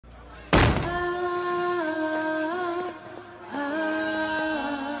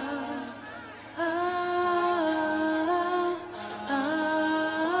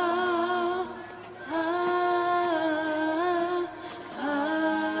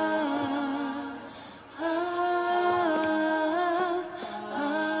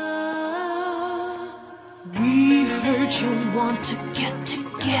want to get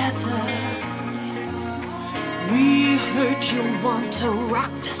together. We heard you want to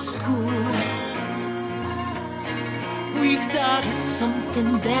rock the school. We've thought of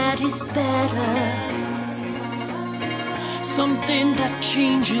something that is better, something that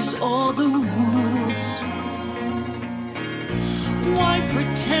changes all the rules. Why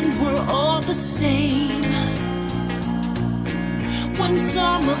pretend we're all the same when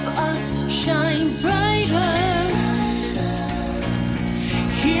some of us shine brighter?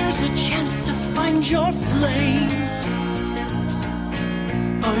 Here's a chance to find your flame.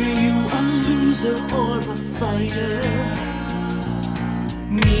 Are you a loser or a fighter?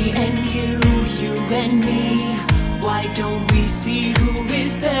 Me and you and me. Why don't we see who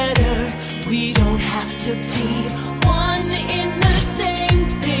is better? We don't have to be